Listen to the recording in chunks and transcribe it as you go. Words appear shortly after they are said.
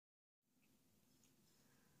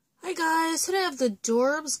Hi guys, today I have the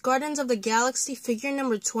Dorbz Guardians of the Galaxy figure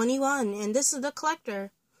number 21, and this is the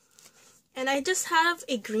collector. And I just have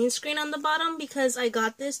a green screen on the bottom because I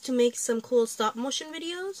got this to make some cool stop motion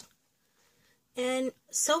videos. And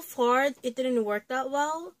so far it didn't work that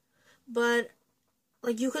well, but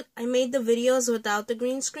I made the videos without the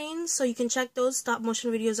green screen, so you can check those stop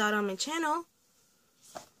motion videos out on my channel.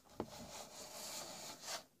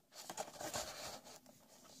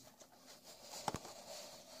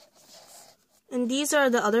 And these are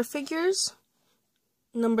the other figures,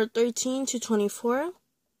 number 13 to 24.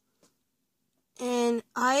 And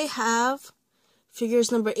I have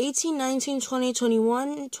figures number 18, 19, 20,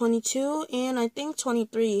 21, 22, and I think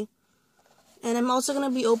 23. And I'm also going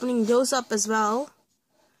to be opening those up as well.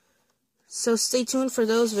 So stay tuned for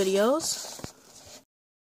those videos.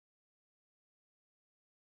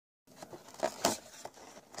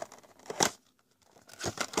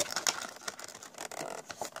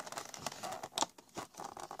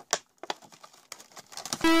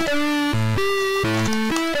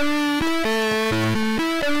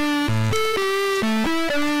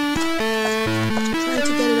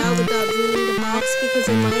 Because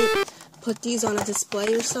I might put these on a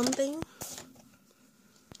display or something.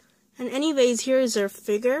 And anyways, here is our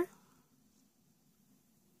figure.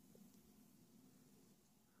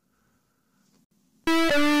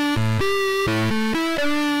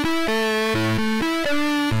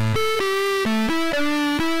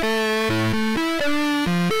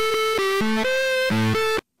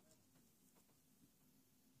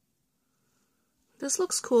 This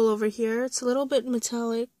looks cool over here. It's a little bit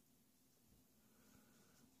metallic.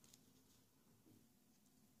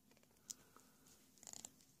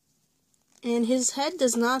 And his head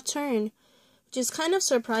does not turn, which is kind of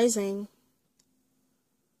surprising.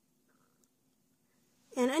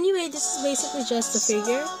 And anyway, this is basically just the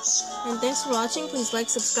figure. And thanks for watching. Please like,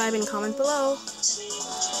 subscribe, and comment below.